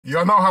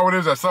Y'all know how it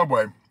is at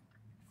Subway.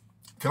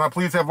 Can I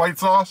please have light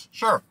sauce?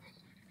 Sure.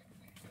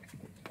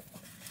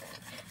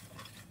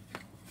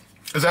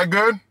 Is that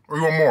good? Or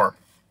you want more?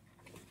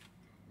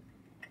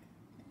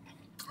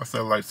 I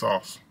said light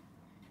sauce.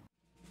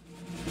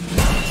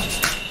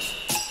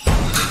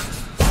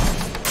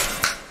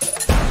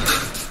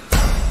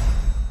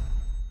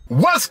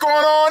 What's going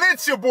on?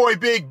 It's your boy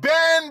Big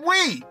Ben.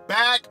 We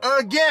back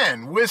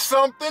again with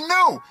something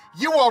new.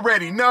 You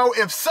already know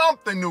if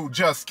something new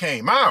just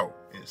came out,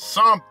 it's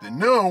something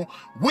new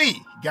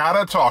we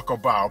gotta talk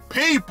about.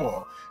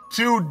 People,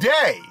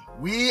 today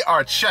we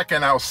are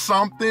checking out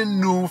something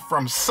new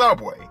from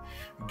Subway.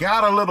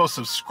 Got a little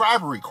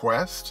subscriber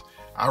request.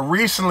 I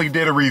recently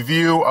did a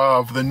review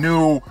of the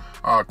new,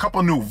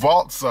 couple new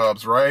Vault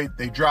subs, right?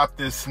 They dropped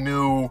this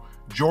new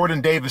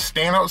Jordan Davis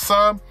standout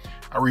sub.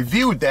 I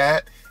reviewed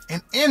that.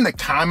 And in the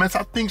comments,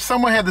 I think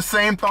someone had the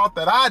same thought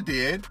that I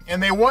did,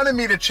 and they wanted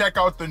me to check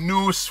out the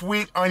new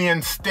sweet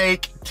onion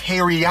steak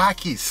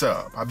teriyaki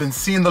sub. I've been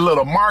seeing the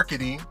little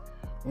marketing,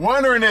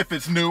 wondering if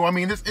it's new. I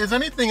mean, is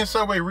anything in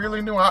Subway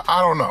really new? I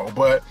don't know,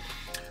 but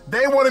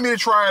they wanted me to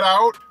try it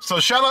out. So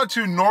shout out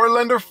to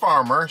Norlander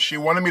Farmer. She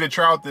wanted me to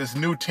try out this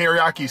new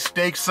teriyaki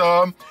steak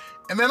sub.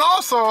 And then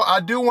also, I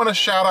do want to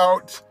shout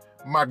out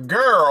my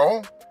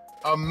girl,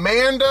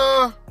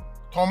 Amanda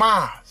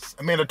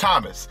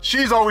Thomas.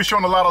 She's always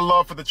shown a lot of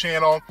love for the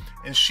channel,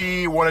 and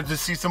she wanted to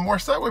see some more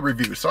Subway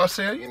reviews. So I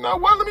said, you know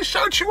what, let me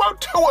shout you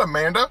out too,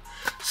 Amanda.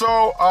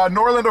 So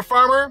Norlander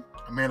Farmer,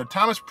 Amanda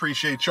Thomas,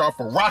 appreciate y'all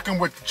for rocking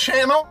with the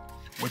channel.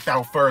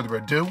 Without further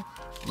ado,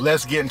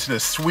 let's get into the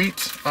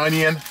sweet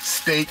onion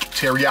steak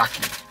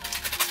teriyaki.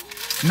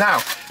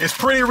 Now, it's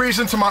pretty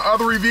recent to my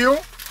other review,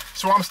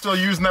 so I'm still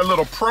using that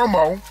little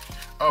promo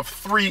of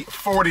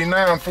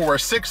 $3.49 for a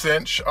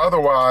 6-inch.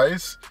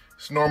 Otherwise,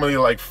 it's normally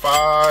like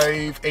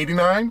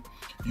 $5.89.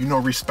 You know,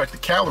 respect the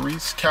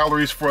calories.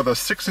 Calories for the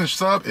 6-inch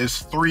sub is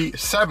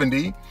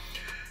 370.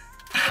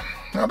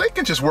 Now they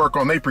can just work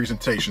on their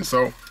presentation,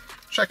 so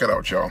check it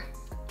out, y'all.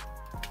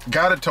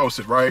 Got it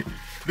toasted, right?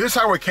 This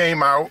is how it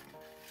came out,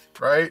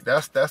 right?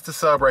 That's the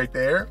sub right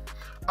there.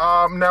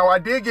 Now I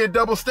did get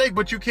double steak,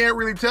 but you can't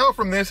really tell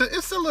from this.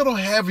 It's a little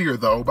heavier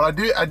though, but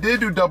I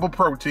did do double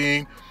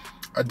protein,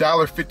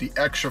 $1.50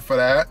 extra for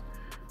that.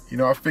 You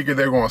know, I figured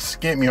they're gonna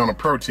skimp me on the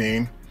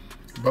protein.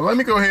 But let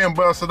me go ahead and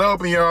bust it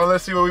open, y'all.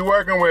 Let's see what we're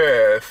working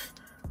with.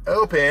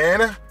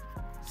 Open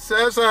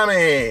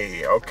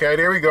sesame. Okay,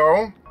 there we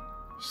go.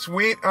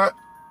 Sweet,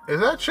 is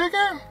that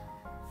chicken?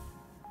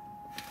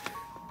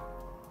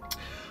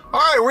 All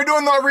right, we're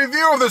doing the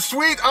review of the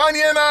sweet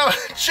onion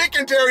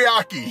chicken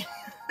teriyaki.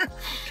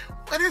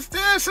 What is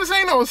this? This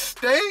ain't no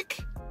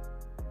steak.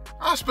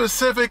 I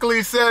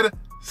specifically said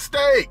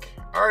steak.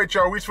 All right,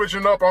 y'all, we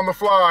switching up on the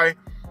fly.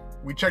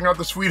 We checking out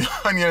the sweet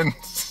onion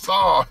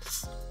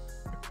sauce.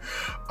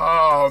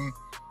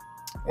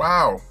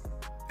 Wow,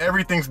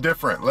 everything's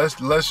different. Let's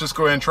just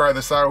go ahead and try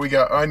this out. We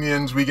got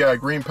onions, we got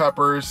green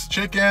peppers,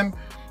 chicken,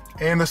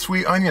 and the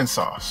sweet onion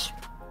sauce.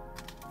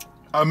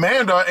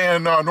 Amanda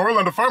and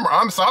Norlander Farmer,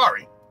 I'm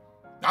sorry.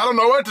 I don't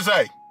know what to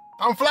say.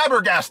 I'm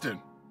flabbergasted.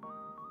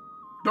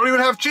 Don't even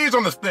have cheese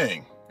on this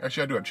thing.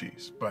 Actually, I do have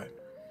cheese, but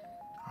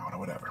I don't know,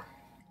 whatever.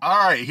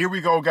 All right, here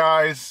we go,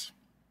 guys.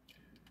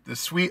 The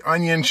sweet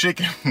onion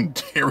chicken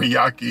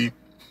teriyaki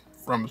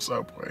from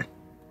Subway.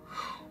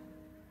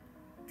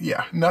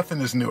 Yeah,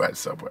 nothing is new at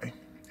Subway.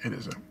 It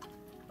isn't.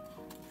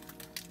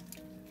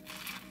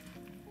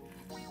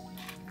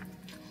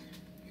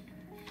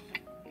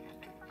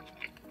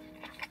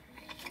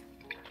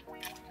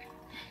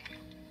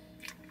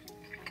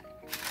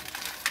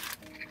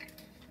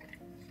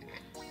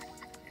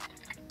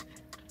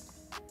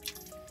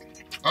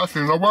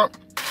 Actually, you know what?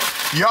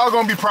 Y'all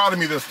gonna be proud of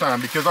me this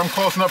time because I'm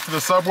close enough to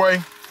the Subway.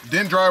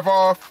 Didn't drive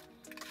off.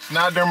 It's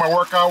not during my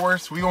work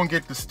hours. We gonna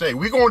get to stay.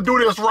 We gonna do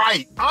this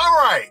right. All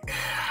right.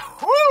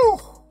 Woo!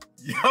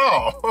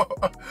 Yo,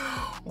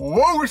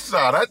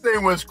 woo-saw, that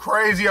thing was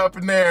crazy up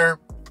in there.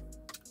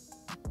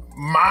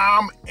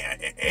 Mom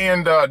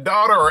and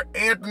daughter, or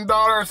aunt and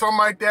daughter, or something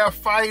like that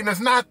fighting.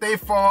 It's not their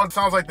fault. It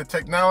sounds like the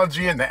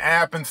technology and the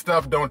app and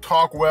stuff don't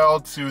talk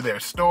well to their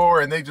store,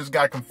 and they just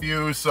got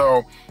confused.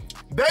 So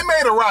they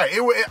made it right.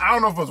 I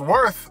don't know if it was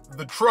worth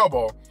the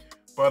trouble,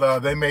 but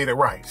they made it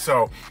right.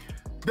 So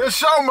this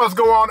show must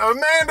go on.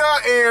 Amanda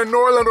and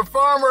Norlander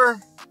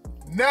Farmer.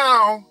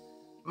 Now,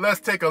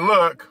 let's take a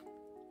look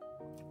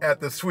at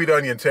the sweet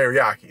onion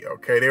teriyaki.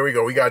 Okay, there we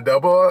go. We got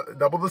double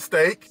the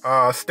steak,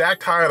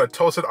 stacked high on a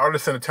toasted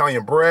artisan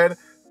Italian bread,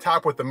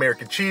 topped with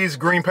American cheese,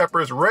 green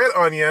peppers, red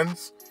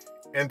onions,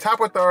 and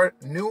topped with our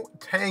new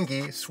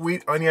tangy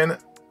sweet onion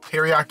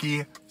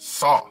teriyaki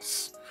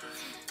sauce.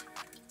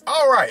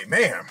 All right,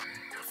 man.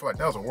 I feel like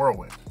that was a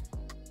whirlwind.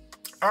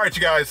 All right,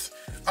 you guys.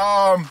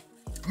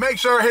 Make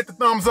sure to hit the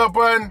thumbs up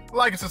button,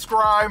 like and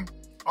subscribe.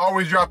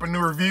 Always dropping new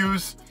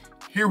reviews.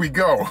 Here we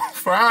go.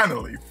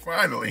 Finally.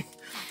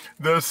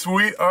 The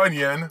sweet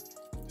onion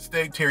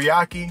steak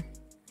teriyaki.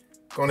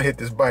 Gonna hit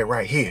this bite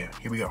right here.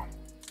 Here we go.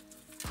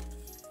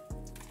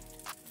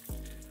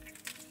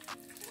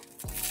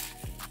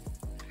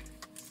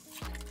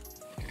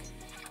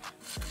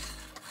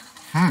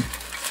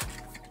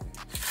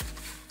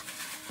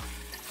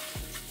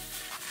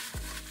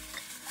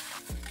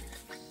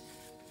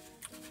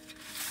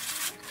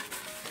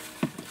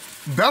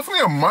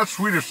 Definitely a much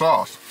sweeter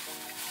sauce.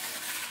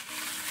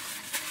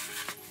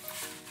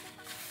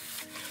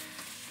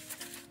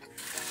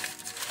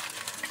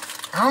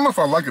 I don't know if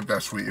I like it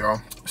that sweet, y'all.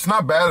 It's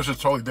not bad, it's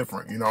just totally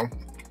different, you know?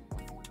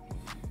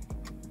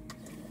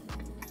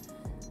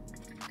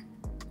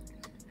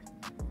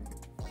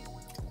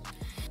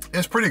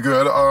 It's pretty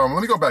good.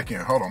 Let me go back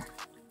in, hold on.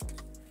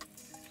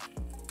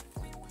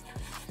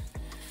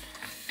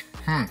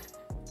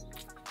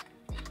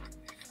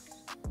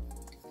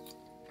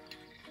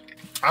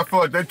 I feel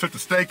like they took the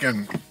steak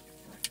and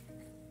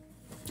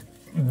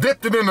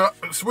dipped it in the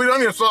sweet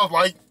onion sauce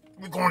like,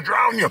 we're gonna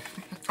drown you.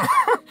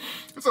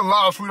 It's a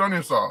lot of sweet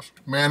onion sauce.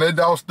 Man, they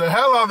doused the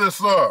hell out of this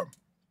sub.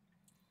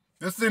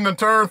 This thing to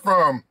turn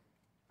from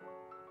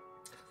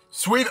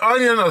sweet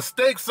onion a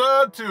steak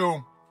sub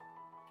to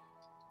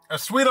a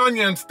sweet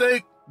onion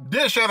steak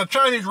dish at a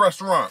Chinese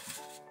restaurant.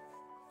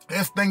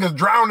 This thing is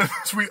drowned in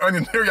sweet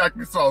onion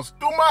teriyaki sauce.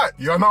 Too much.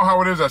 Y'all know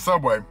how it is at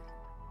Subway.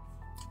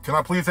 Can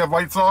I please have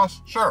light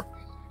sauce? Sure.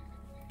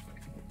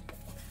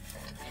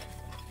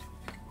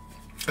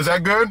 Is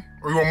that good?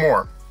 Or you want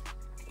more?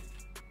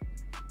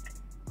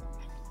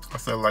 I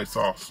said light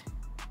sauce.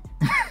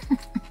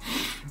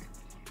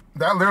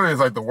 That literally is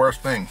like the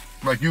worst thing.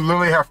 Like you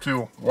literally have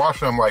to wash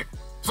them like,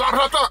 stop.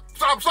 I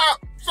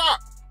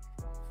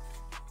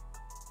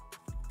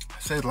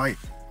said light.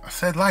 I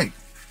said light.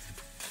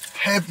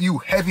 Have you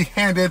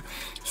heavy-handed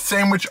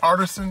sandwich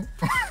artisan?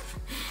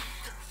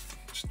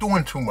 Just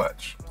doing too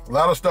much. A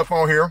lot of stuff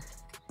on here.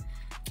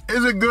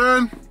 Is it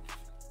good?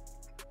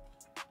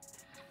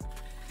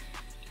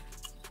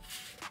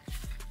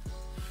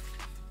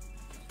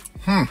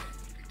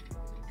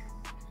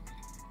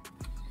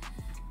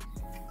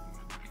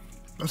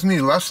 Does it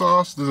need less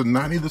sauce? Does it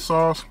not need the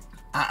sauce?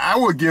 I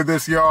would give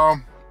this, y'all.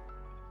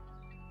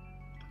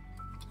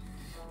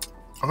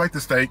 I like the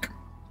steak.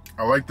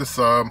 I like the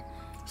sub.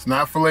 It's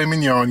not filet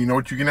mignon. You know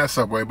what you get at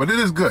Subway, but it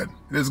is good.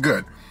 It is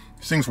good.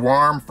 This thing's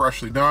warm,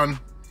 freshly done.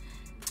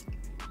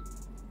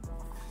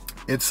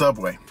 It's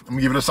Subway. I'm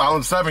gonna give it a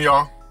solid 7,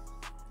 y'all.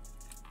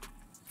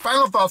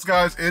 Final thoughts,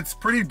 guys. It's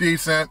pretty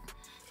decent.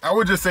 I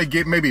would just say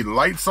get maybe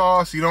light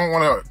sauce. You don't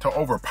want to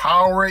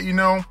overpower it, you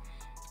know.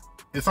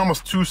 It's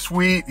almost too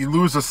sweet. You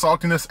lose the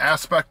saltiness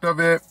aspect of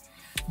it,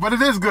 but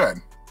it is good.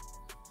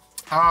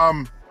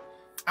 I've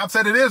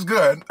said it is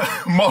good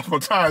multiple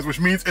times, which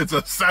means it's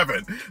a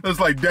 7. It's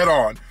like dead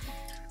on.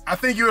 I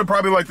think you would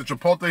probably like the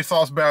chipotle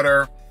sauce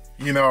better.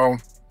 You know,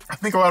 I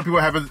think a lot of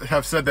people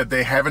have said that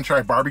they haven't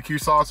tried barbecue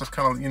sauce. That's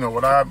kind of, you know,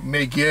 what I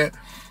may get.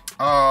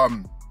 I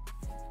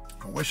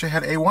wish I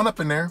had A1 up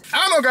in there. I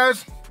don't know,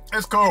 guys.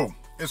 It's cool.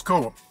 It's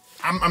cool.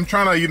 I'm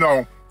trying to, you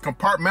know,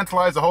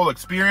 compartmentalize the whole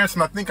experience,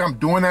 and I think I'm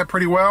doing that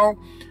pretty well.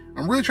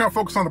 I'm really trying to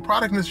focus on the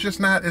product, and it's just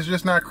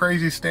not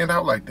crazy stand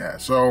out like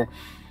that. So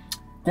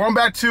going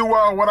back to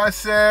what I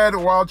said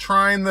while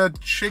trying the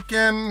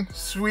chicken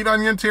sweet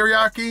onion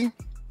teriyaki,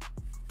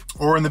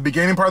 or in the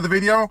beginning part of the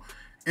video,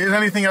 is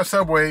anything at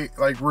Subway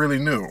like really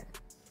new?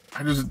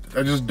 I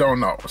just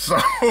don't know. So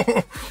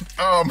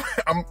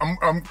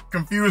I'm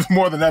confused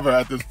more than ever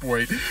at this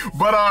point.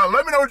 But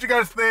let me know what you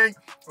guys think.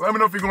 Let me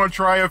know if you're gonna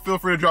try it. Feel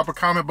free to drop a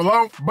comment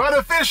below. But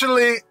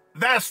officially,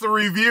 that's the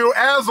review.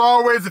 As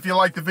always, if you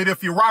like the video,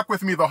 if you rock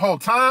with me the whole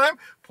time,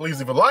 please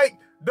leave a like.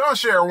 Don't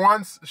share it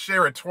once,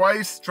 share it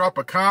twice, drop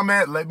a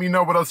comment, let me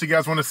know what else you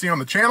guys want to see on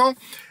the channel.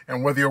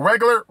 And whether you're a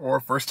regular or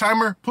a first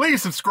timer,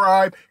 please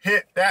subscribe,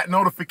 hit that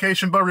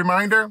notification bell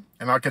reminder,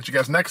 and I'll catch you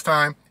guys next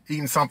time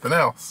eating something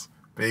else.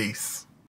 Peace.